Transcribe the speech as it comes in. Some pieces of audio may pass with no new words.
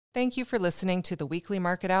Thank you for listening to the Weekly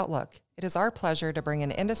Market Outlook. It is our pleasure to bring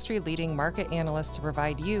an industry-leading market analyst to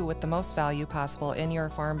provide you with the most value possible in your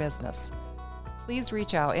farm business. Please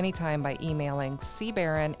reach out anytime by emailing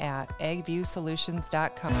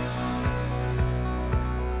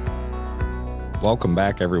cbarron@agviewsolutions.com. Welcome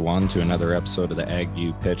back, everyone, to another episode of the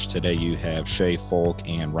AgView Pitch. Today you have Shay Folk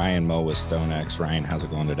and Ryan Moe with StoneX. Ryan, how's it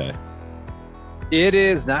going today? It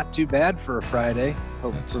is not too bad for a Friday.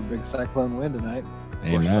 Hope for a big cyclone win tonight.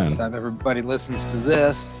 Amen. By the time everybody listens to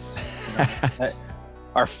this,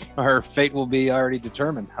 our fate will be already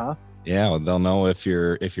determined, huh? Yeah, well, they'll know if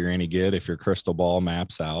you're any good, if your crystal ball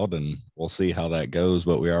maps out, and we'll see how that goes.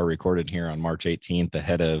 But we are recorded here on March 18th,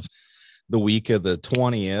 ahead of the week of the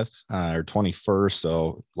 20th or 21st.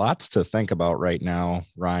 So lots to think about right now,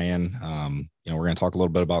 Ryan. We're going to talk a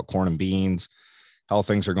little bit about corn and beans, how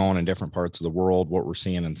things are going in different parts of the world, what we're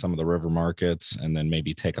seeing in some of the river markets, and then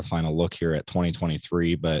maybe take a final look here at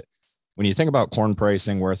 2023. But when you think about corn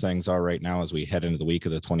pricing, where things are right now as we head into the week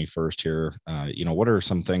of the 21st here, what are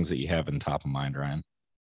some things that you have in top of mind, Ryan?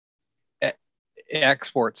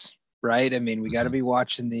 Exports, right? I mean, we got to be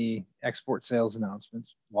watching the export sales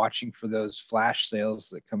announcements, watching for those flash sales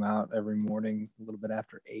that come out every morning a little bit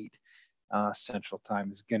after 8 Central Time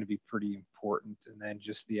is going to be pretty important. And then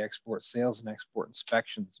just the export sales and export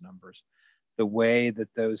inspections numbers. The way that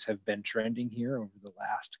those have been trending here over the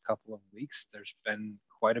last couple of weeks, there's been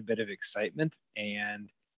quite a bit of excitement. And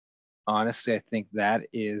honestly, I think that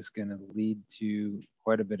is going to lead to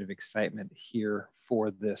quite a bit of excitement here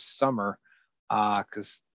for this summer.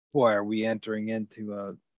 Because, boy, are we entering into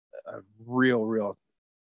a real,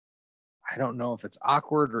 I don't know if it's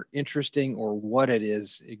awkward or interesting or what it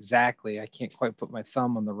is exactly. I can't quite put my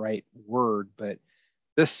thumb on the right word, but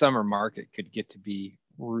this summer market could get to be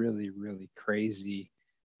really, really crazy.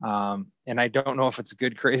 And I don't know if it's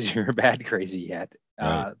good crazy or bad crazy yet.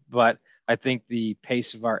 Right. But I think the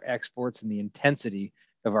pace of our exports and the intensity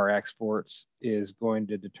of our exports is going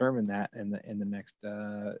to determine that in the next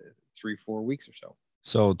 3-4 weeks or so.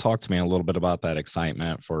 So talk to me a little bit about that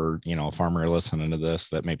excitement for, a farmer listening to this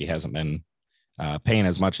that maybe hasn't been paying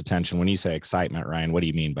as much attention. When you say excitement, Ryan, what do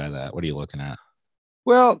you mean by that? What are you looking at?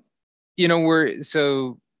 Well, as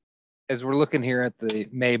we're looking here at the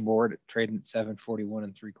May board, trading at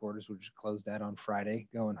 741 3/4, which closed out on Friday,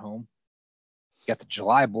 going home. You got the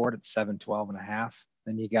July board at 712.5.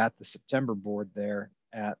 Then you got the September board there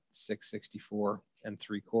at 664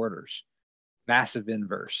 3/4. Massive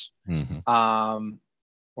inverse. Mm-hmm.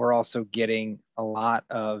 We're also getting a lot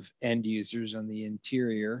of end users on the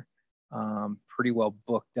interior pretty well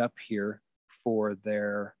booked up here for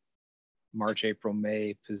their March, April,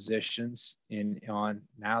 May positions.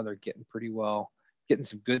 Now they're getting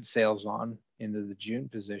some good sales on into the June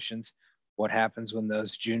positions. What happens when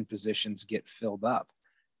those June positions get filled up?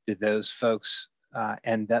 Do those folks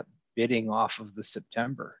end up bidding off of the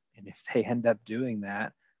September? And if they end up doing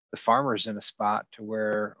that, the farmer's in a spot to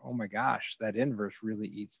where, oh my gosh, that inverse really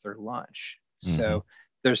eats their lunch. Mm-hmm. So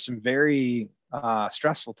there's some very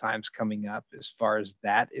stressful times coming up as far as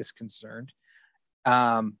that is concerned.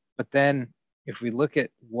 But then if we look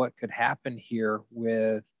at what could happen here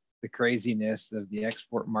with the craziness of the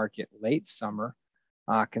export market late summer,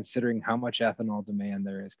 considering how much ethanol demand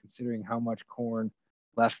there is, considering how much corn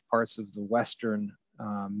left parts of the Western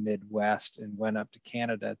Midwest and went up to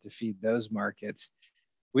Canada to feed those markets,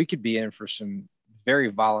 we could be in for some very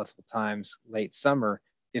volatile times late summer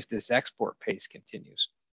if this export pace continues.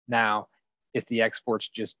 Now, if the exports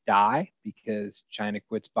just die because China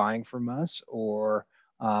quits buying from us or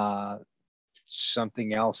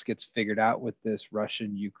something else gets figured out with this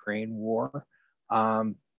Russian-Ukraine war,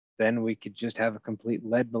 then we could just have a complete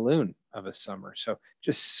lead balloon of a summer. So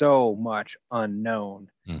just so much unknown.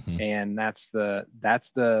 Mm-hmm. And that's the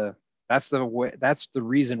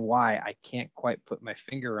reason why I can't quite put my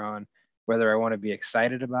finger on whether I want to be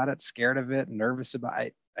excited about it, scared of it, nervous about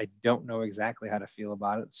it. I don't know exactly how to feel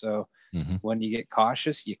about it. So when you get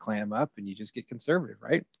cautious, you clam up and you just get conservative,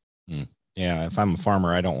 right? Yeah. If I'm a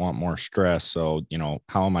farmer, I don't want more stress. So,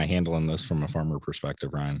 how am I handling this from a farmer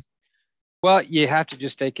perspective, Ryan? Well, you have to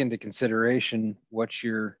just take into consideration what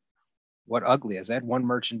ugly is. I had one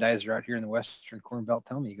merchandiser out here in the Western Corn Belt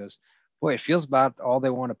tell me, he goes, boy, it feels about all they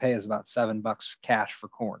want to pay is about $7 cash for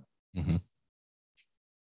corn. Mm-hmm.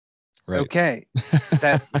 Right. Okay.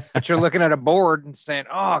 But you're looking at a board and saying,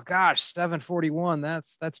 oh gosh, 741,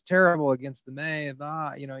 that's terrible against the May.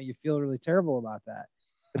 You feel really terrible about that.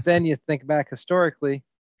 But then you think back historically,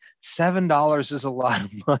 $7 is a lot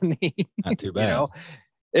of money. Not too bad.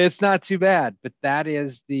 It's not too bad, but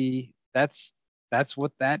that's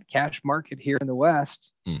what that cash market here in the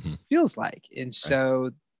West feels like. And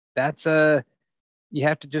so that's you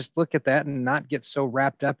have to just look at that and not get so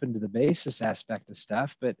wrapped up into the basis aspect of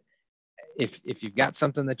stuff. But if you've got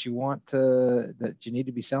something that you want to, that you need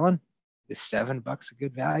to be selling, is $7 a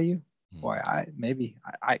good value? Boy,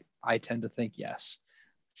 I tend to think yes.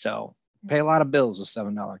 So pay a lot of bills with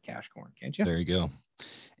 $7 cash corn, can't you? There you go.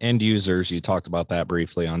 End users, you talked about that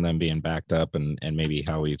briefly on them being backed up and maybe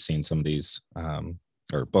how we've seen some of these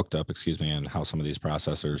or booked up, excuse me, and how some of these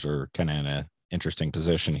processors are kind of in an interesting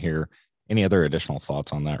position here. Any other additional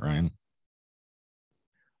thoughts on that, Ryan?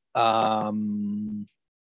 I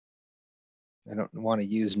don't want to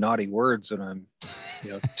use naughty words when I'm,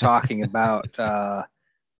 talking about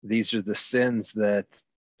these are the sins that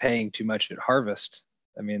paying too much at harvest.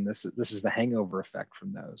 I mean, this is the hangover effect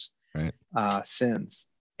from those sins.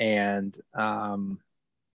 And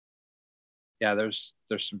there's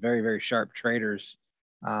some very, very sharp traders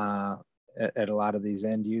at a lot of these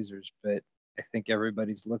end users, but I think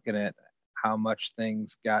everybody's looking at how much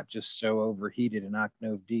things got just so overheated in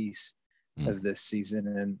Octave Dece of this season,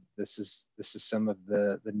 and this is some of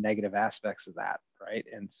the negative aspects of that, right?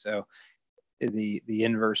 And so the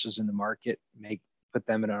inverses in the market put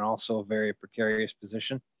them in an also very precarious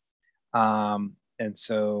position. And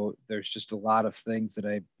so there's just a lot of things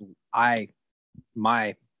that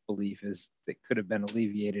my belief is that could have been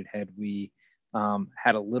alleviated had we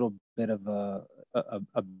had a little bit of a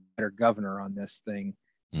better governor on this thing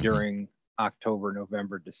during October,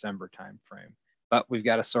 November, December timeframe. But we've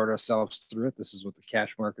got to sort ourselves through it. This is what the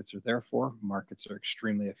cash markets are there for. Markets are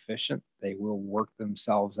extremely efficient. They will work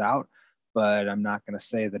themselves out, but I'm not going to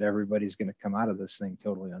say that everybody's going to come out of this thing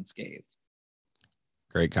totally unscathed.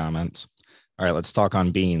 Great comments. All right, let's talk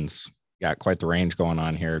on beans. Got quite the range going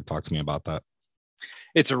on here. Talk to me about that.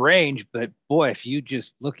 It's a range, but boy, if you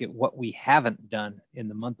just look at what we haven't done in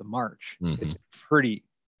the month of March, it's pretty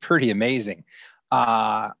amazing.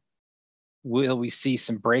 Will we see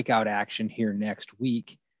some breakout action here next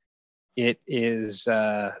week? It is,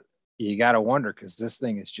 you got to wonder, because this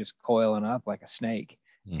thing is just coiling up like a snake,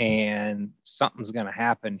 and something's going to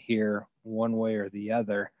happen here one way or the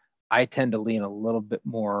other. I tend to lean a little bit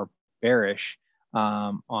more bearish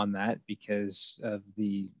on that because of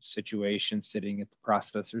the situation sitting at the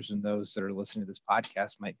processors, and those that are listening to this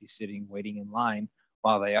podcast might be sitting waiting in line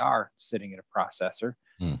while they are sitting at a processor.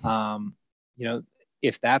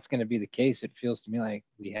 If that's going to be the case, it feels to me like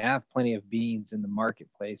we have plenty of beans in the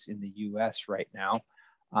marketplace in the US right now.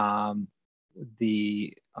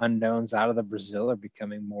 The unknowns out of the Brazil are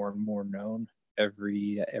becoming more and more known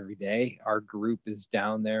every day. Our group is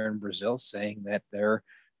down there in Brazil saying that their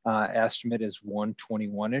estimate is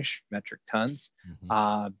 121-ish metric tons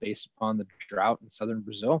based upon the drought in southern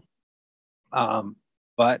Brazil.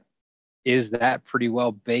 But is that pretty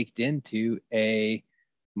well baked into a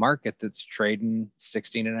market that's trading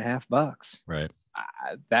 $16.50? Right.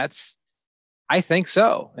 I think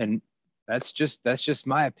so. And that's just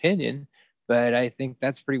my opinion, but I think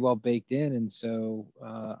that's pretty well baked in. And so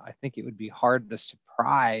I think it would be hard to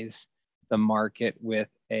surprise the market with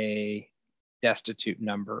a destitute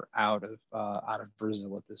number out of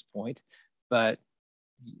Brazil at this point. But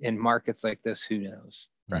in markets like this, who knows,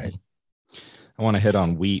 right? I want to hit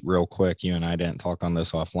on wheat real quick. You and I didn't talk on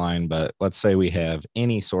this offline, but let's say we have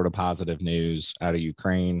any sort of positive news out of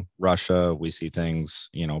Ukraine, Russia. We see things,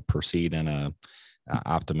 proceed in a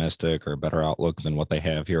optimistic or better outlook than what they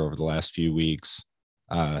have here over the last few weeks.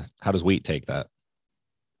 How does wheat take that?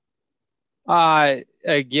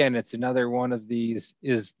 Again, it's another one of these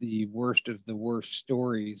is the worst of the worst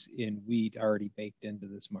stories in wheat already baked into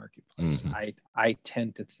this marketplace. I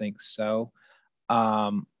tend to think so.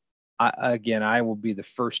 I will be the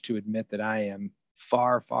first to admit that I am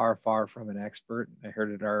far, far, far from an expert. I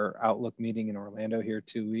heard at our Outlook meeting in Orlando here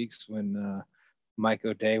 2 weeks when Mike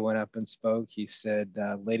O'Day went up and spoke. He said,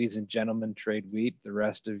 ladies and gentlemen, trade wheat. The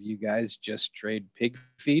rest of you guys just trade pig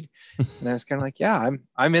feed. And I was kind of like, yeah,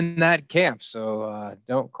 I'm in that camp. So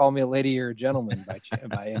don't call me a lady or a gentleman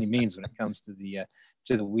by any means when it comes to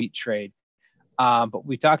the wheat trade. But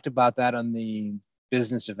we talked about that on the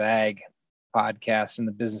Business of Ag podcast and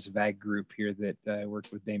the Business of Ag group here that I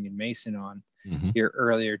worked with Damian Mason on here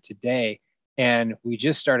earlier today. And we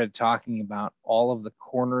just started talking about all of the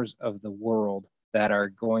corners of the world that are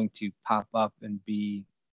going to pop up and be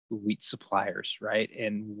wheat suppliers, right?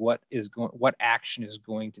 And what action is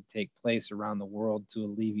going to take place around the world to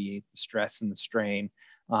alleviate the stress and the strain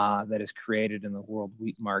that is created in the world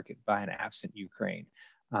wheat market by an absent Ukraine.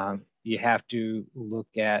 You have to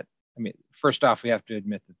look at, first off, we have to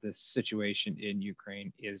admit that this situation in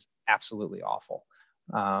Ukraine is absolutely awful.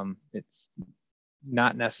 It's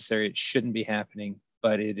not necessary. It shouldn't be happening.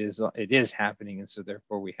 but it is happening, and so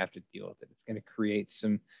therefore we have to deal with it. It's going to create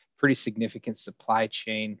some pretty significant supply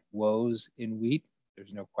chain woes in wheat.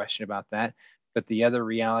 There's no question about that. But the other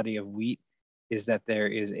reality of wheat is that there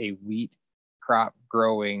is a wheat crop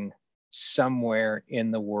growing somewhere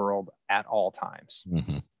in the world at all times.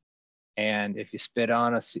 Mm-hmm. And if you spit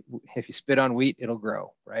on wheat, it'll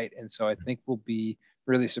grow, right? And so I think we'll be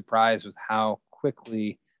really surprised with how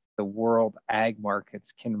quickly the world ag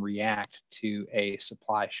markets can react to a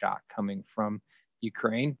supply shock coming from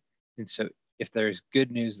Ukraine. And so if there's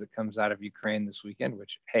good news that comes out of Ukraine this weekend,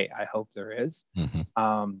 which, hey, I hope there is,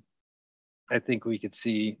 I think we could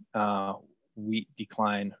see wheat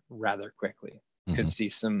decline rather quickly. Could see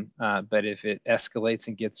some, but if it escalates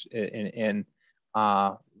and gets and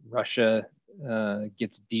Russia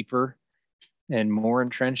gets deeper and more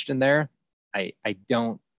entrenched in there, I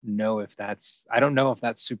don't know if that's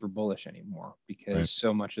super bullish anymore, because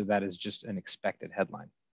so much of that is just an expected headline.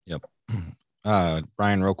 Yep.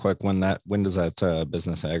 Ryan, real quick, when does that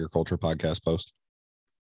Business Agriculture podcast post?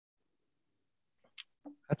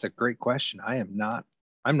 That's a great question.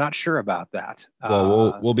 I'm not sure about that.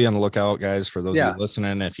 Well, we'll be on the lookout, guys, for those of you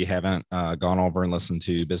listening. If you haven't gone over and listened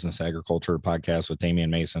to Business Agriculture podcast with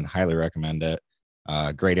Damian Mason, highly recommend it.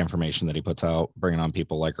 Great information that he puts out, bringing on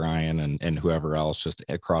people like Ryan and whoever else just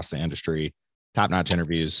across the industry, top-notch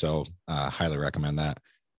interviews. So highly recommend that.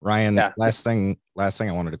 Ryan, last thing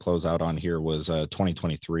I wanted to close out on here was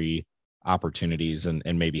 2023 opportunities and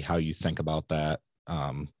maybe how you think about that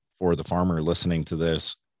for the farmer listening to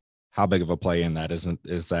this. How big of a play in that is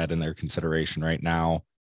that in their consideration right now,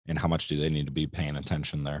 and how much do they need to be paying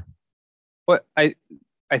attention there? Well, I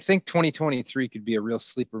think 2023 could be a real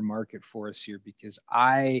sleeper market for us here, because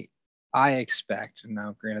I expect, and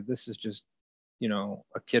now granted, this is just,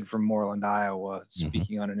 a kid from Moreland, Iowa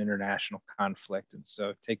speaking on an international conflict, and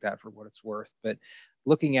so take that for what it's worth. But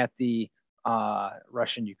looking at the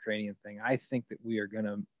Russian-Ukrainian thing, I think that we are going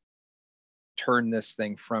to turn this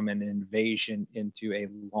thing from an invasion into a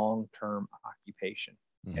long-term occupation.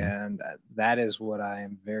 And that is what I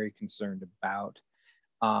am very concerned about.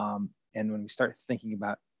 And when we start thinking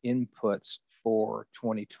about inputs for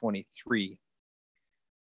 2023,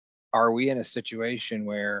 are we in a situation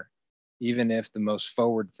where even if the most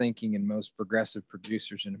forward-thinking and most progressive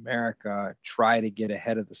producers in America try to get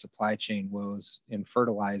ahead of the supply chain woes in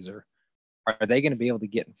fertilizer, are they going to be able to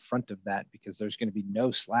get in front of that, because there's going to be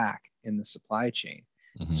no slack in the supply chain?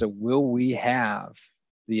 So will we have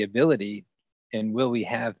the ability and will we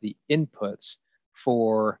have the inputs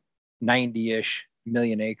for 90-ish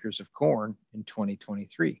million acres of corn in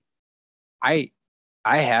 2023? I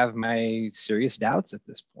have my serious doubts at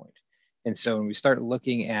this point. And so when we start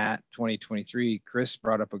looking at 2023, Chris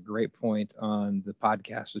brought up a great point on the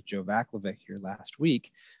podcast with Joe Vaclavic here last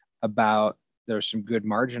week about there's some good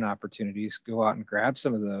margin opportunities. Go out and grab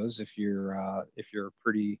some of those if you're a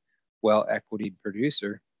pretty well equitied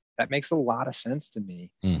producer. That makes a lot of sense to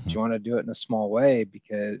me. Do you want to do it in a small way?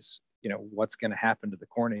 Because what's going to happen to the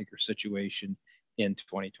corn acre situation in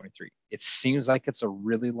 2023? It seems like it's a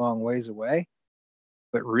really long ways away,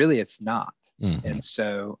 but really it's not. And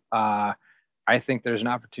so I think there's an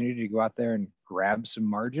opportunity to go out there and grab some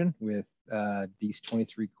margin with these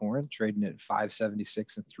 23 corn trading at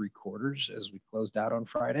 576 3/4 as we closed out on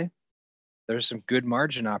Friday. There's some good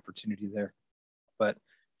margin opportunity there, but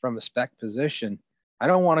from a spec position, I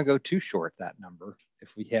don't want to go too short that number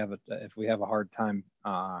if we have a hard time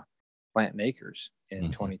planting acres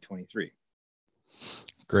in 2023.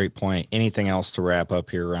 Great point. Anything else to wrap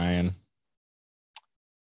up here, Ryan?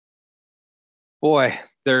 Boy,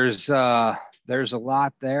 there's a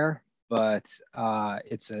lot there, but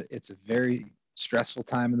it's a very stressful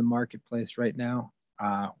time in the marketplace right now.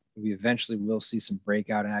 We eventually will see some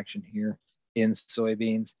breakout action here in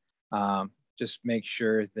soybeans. Just make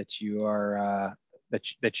sure that you are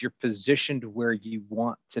that you're positioned where you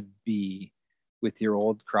want to be with your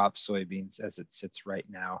old crop soybeans as it sits right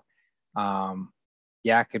now.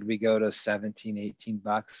 Could we go to 17,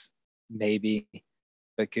 $18? Maybe.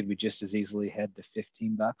 But could we just as easily head to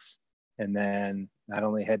 $15 and then not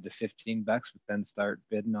only head to $15, but then start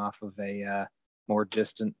bidding off of a more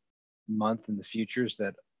distant month in the futures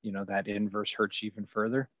that that inverse hurts even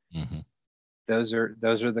further? Those are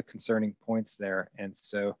the concerning points there. And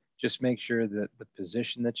so just make sure that the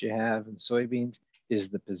position that you have in soybeans is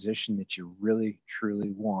the position that you really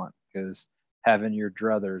truly want, because having your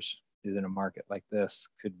druthers in a market like this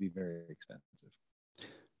could be very expensive.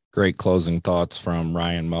 Great closing thoughts from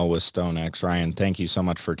Ryan Moe with StoneX. Ryan, thank you so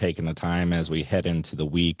much for taking the time as we head into the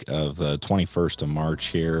week of the 21st of March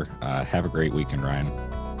here. Have a great weekend, Ryan.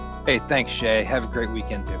 Hey, thanks, Shay. Have a great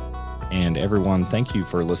weekend too. And everyone, thank you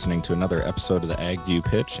for listening to another episode of the Ag View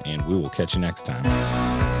Pitch, and we will catch you next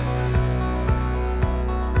time.